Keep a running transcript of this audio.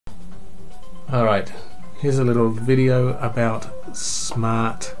Alright, here's a little video about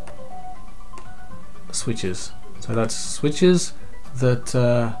smart switches. So that's switches that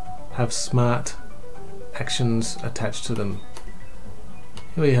have smart actions attached to them.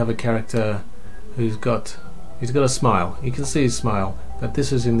 Here we have a character who's got a smile. You can see his smile, but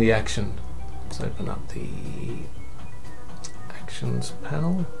this is in the action. Let's open up the actions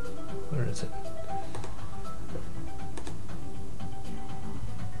panel. Where is it?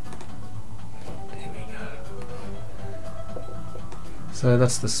 Here we go. So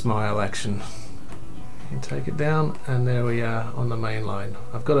that's the smile action. You take it down and there we are on the main line.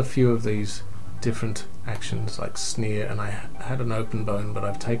 I've got a few of these different actions like sneer, and I had an open bone, but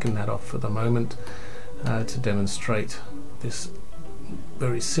I've taken that off for the moment to demonstrate this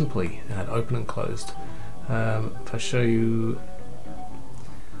very simply. It had open and closed. If I show you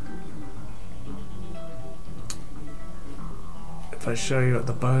at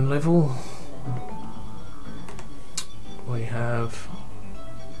the bone level, we have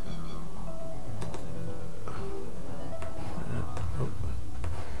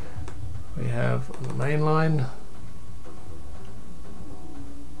on the main line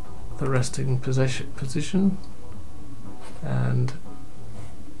the resting position, and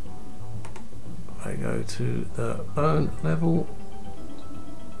I go to the bone level,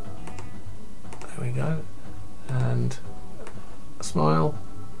 there we go, and smile,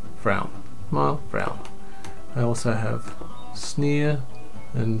 frown, smile, frown. I also have sneer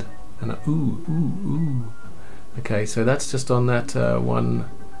and a ooh, ooh, ooh. Okay, so that's just on that one,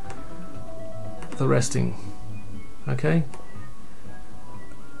 the resting. Okay,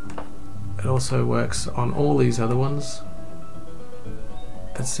 it also works on all these other ones,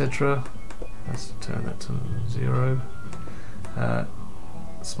 etc. Let's turn that to 0.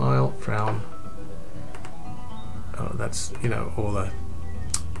 Smile, frown. Oh, that's, you know, all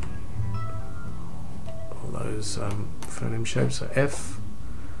those phoneme shapes. So F,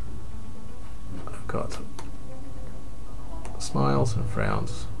 I've got smiles and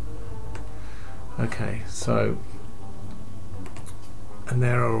frowns. Okay, so, and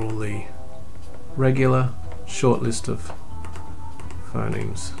there are all the regular short list of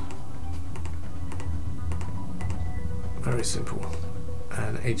phonemes. Very simple,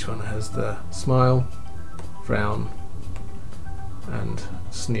 and each one has the smile, frown and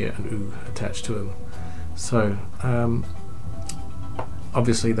sneer and ooh attached to them. So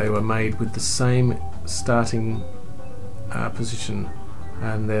obviously they were made with the same starting position,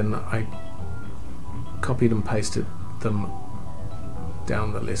 and then I copied and pasted them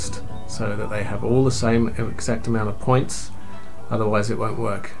down the list so that they have all the same exact amount of points, otherwise it won't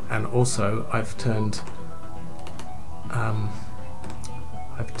work. And also I've turned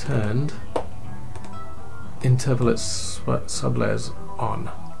interpolate sublayers on.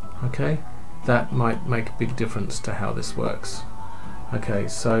 Okay, that might make a big difference to how this works. Okay,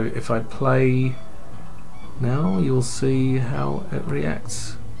 so if I play now, you'll see how it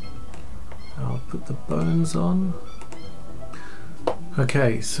reacts. I'll put the bones on.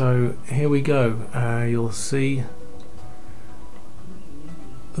 Okay, so here we go. You'll see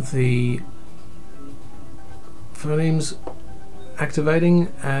the phonemes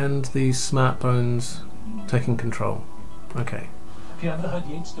activating and the smart bones taking control. Okay. Have you ever heard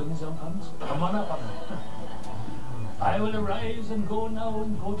Yeats doing his own poems? Come on up on it. I will arise and go now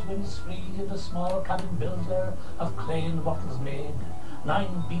and go to winds free, in the small cabin built there of clay and wattles made.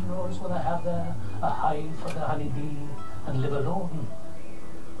 9 bean rows will I have there, a hive for the honey bee, and live alone.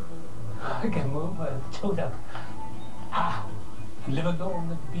 I can move well, chewed up. Ah, and live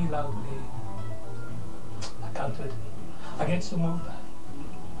alone and be loudly. I can't do it. I get to move that.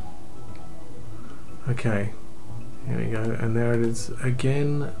 Okay, here we go, and there it is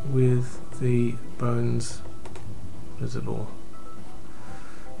again with the bones visible.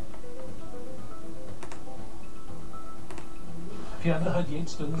 Have you ever heard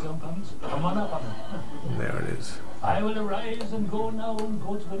Yeats doing his own poems? Come on up on it. And there it is. I will arise and go now and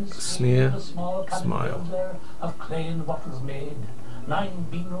go to winds free, Sneer, in the small cabin smile. built there of clay and wattles made. 9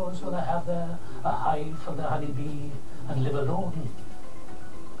 bean rows will I have there, a hive for the honey bee, and live alone.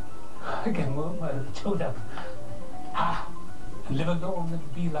 I can move well, chewed up. Ah, and live alone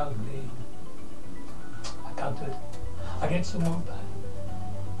and be loudly. I can't do it. I get to move that.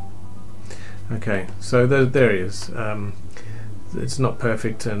 Okay, so there he is. It's not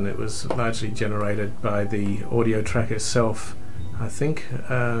perfect, and it was largely generated by the audio track itself. I think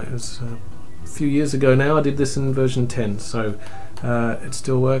it was a few years ago now. I did this in version 10, so it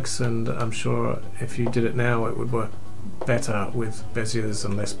still works, and I'm sure if you did it now it would work better with Beziers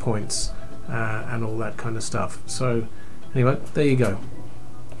and less points and all that kind of stuff. So anyway, there you go.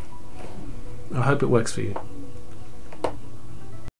 I hope it works for you.